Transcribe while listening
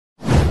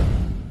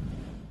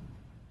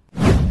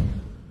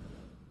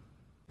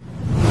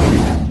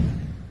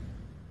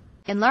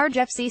Enlarge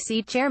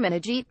FCC Chairman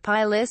Ajit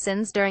Pai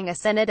listens during a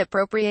Senate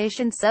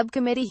Appropriations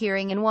Subcommittee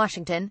hearing in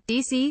Washington,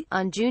 D.C.,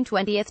 on June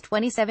 20,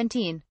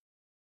 2017.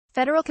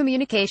 Federal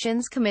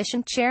Communications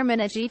Commission Chairman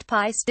Ajit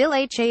Pai still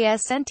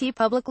hasn't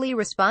publicly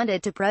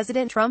responded to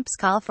President Trump's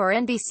call for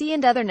NBC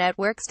and other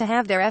networks to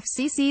have their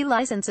FCC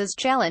licenses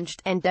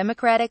challenged, and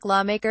Democratic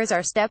lawmakers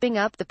are stepping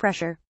up the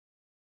pressure.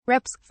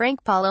 Reps.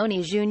 Frank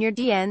Pallone Jr.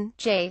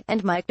 D.N.J.,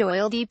 and Mike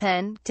Doyle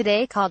D.Pen,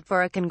 today called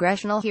for a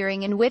congressional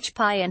hearing in which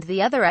Pai and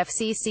the other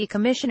FCC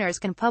commissioners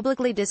can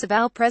publicly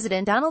disavow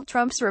President Donald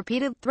Trump's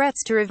repeated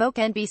threats to revoke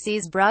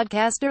NBC's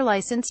broadcaster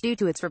license due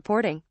to its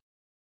reporting.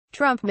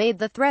 Trump made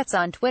the threats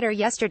on Twitter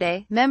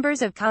yesterday.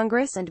 Members of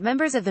Congress and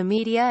members of the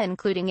media,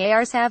 including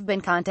ARs, have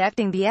been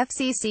contacting the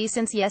FCC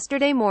since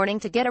yesterday morning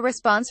to get a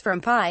response from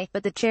Pai,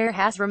 but the chair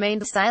has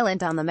remained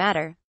silent on the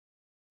matter.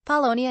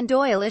 Pallone and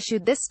Doyle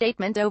issued this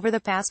statement over the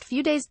past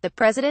few days. The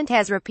president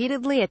has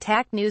repeatedly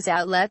attacked news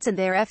outlets and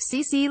their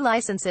FCC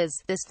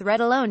licenses. This threat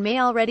alone may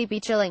already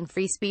be chilling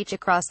free speech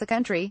across the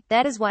country.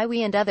 That is why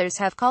we and others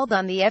have called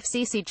on the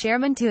FCC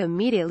chairman to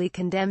immediately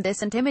condemn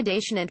this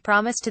intimidation and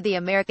promise to the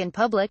American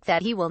public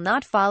that he will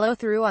not follow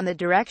through on the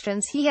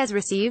directions he has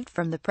received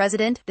from the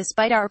president.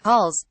 Despite our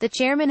calls, the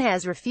chairman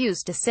has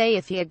refused to say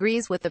if he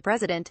agrees with the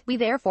president. We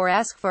therefore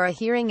ask for a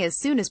hearing as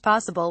soon as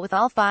possible with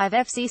all 5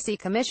 FCC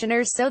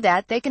commissioners so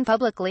that they can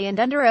publicly and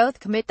under oath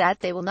commit that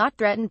they will not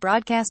threaten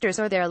broadcasters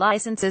or their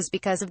licenses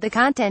because of the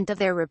content of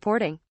their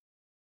reporting.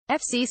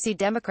 FCC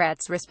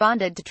Democrats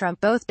responded to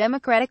Trump. Both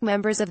Democratic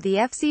members of the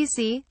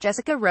FCC,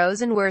 Jessica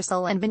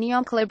Rosenworcel and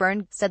Binyam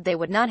Clyburn, said they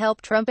would not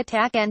help Trump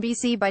attack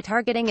NBC by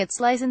targeting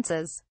its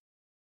licenses.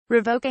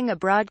 Revoking a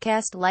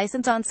broadcast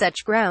license on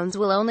such grounds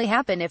will only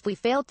happen if we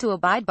fail to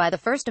abide by the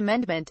First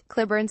Amendment,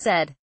 Clyburn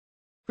said.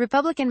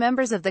 Republican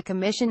members of the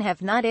commission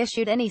have not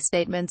issued any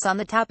statements on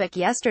the topic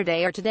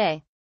yesterday or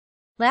today.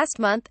 Last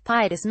month,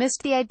 Pai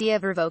dismissed the idea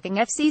of revoking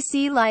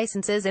FCC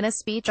licenses in a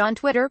speech on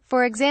Twitter.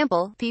 For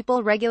example,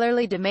 people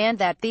regularly demand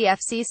that the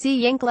FCC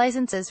yank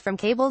licenses from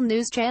cable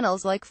news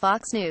channels like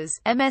Fox News,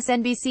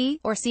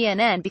 MSNBC, or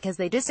CNN because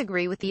they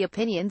disagree with the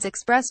opinions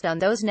expressed on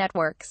those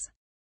networks.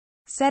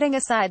 Setting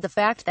aside the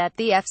fact that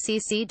the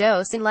FCC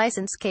doesn't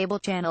license cable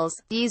channels,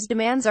 these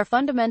demands are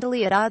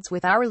fundamentally at odds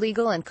with our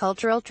legal and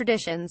cultural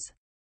traditions.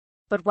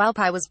 But while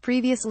Pai was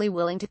previously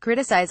willing to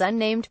criticize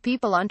unnamed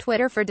people on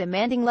Twitter for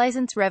demanding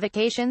license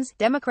revocations,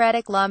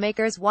 Democratic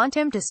lawmakers want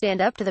him to stand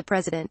up to the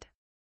president.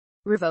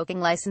 Revoking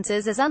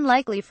licenses is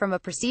unlikely from a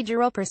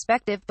procedural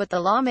perspective, but the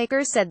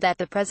lawmakers said that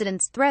the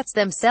president's threats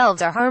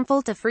themselves are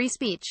harmful to free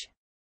speech.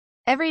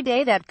 Every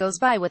day that goes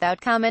by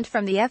without comment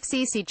from the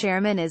FCC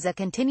chairman is a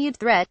continued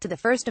threat to the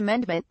First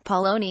Amendment,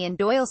 Pallone and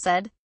Doyle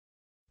said.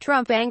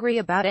 Trump angry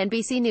about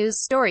NBC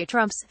News story.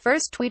 Trump's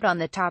first tweet on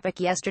the topic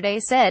yesterday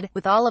said,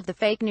 "With all of the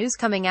fake news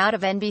coming out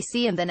of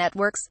NBC and the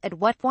networks, at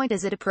what point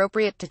is it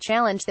appropriate to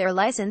challenge their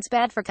license?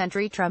 Bad for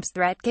country." Trump's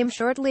threat came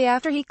shortly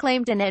after he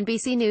claimed an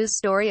NBC News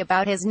story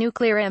about his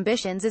nuclear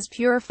ambitions is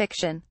pure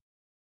fiction.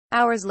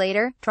 Hours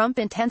later, Trump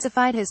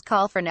intensified his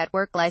call for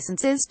network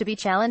licenses to be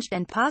challenged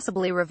and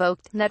possibly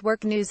revoked.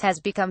 Network news has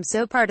become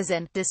so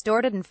partisan,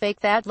 distorted and fake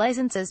that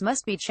licenses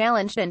must be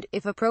challenged and,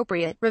 if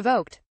appropriate,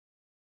 revoked.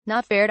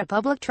 Not fair to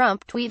public,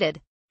 Trump tweeted.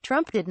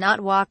 Trump did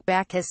not walk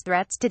back his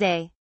threats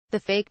today. The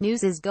fake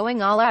news is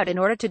going all out in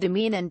order to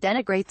demean and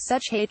denigrate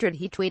such hatred,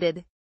 he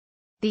tweeted.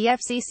 The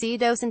FCC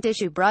doesn't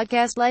issue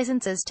broadcast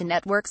licenses to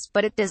networks,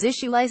 but it does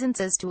issue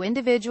licenses to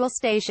individual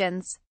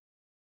stations.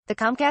 The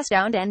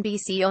Comcast-owned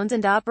NBC owns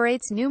and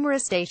operates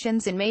numerous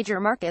stations in major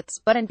markets,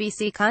 but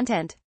NBC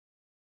content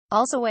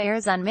also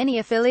airs on many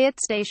affiliate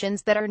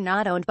stations that are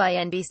not owned by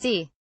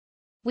NBC.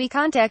 We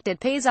contacted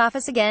Pai's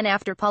office again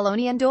after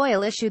Pallone and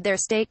Doyle issued their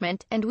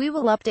statement, and we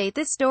will update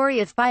this story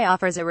if Pai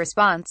offers a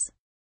response.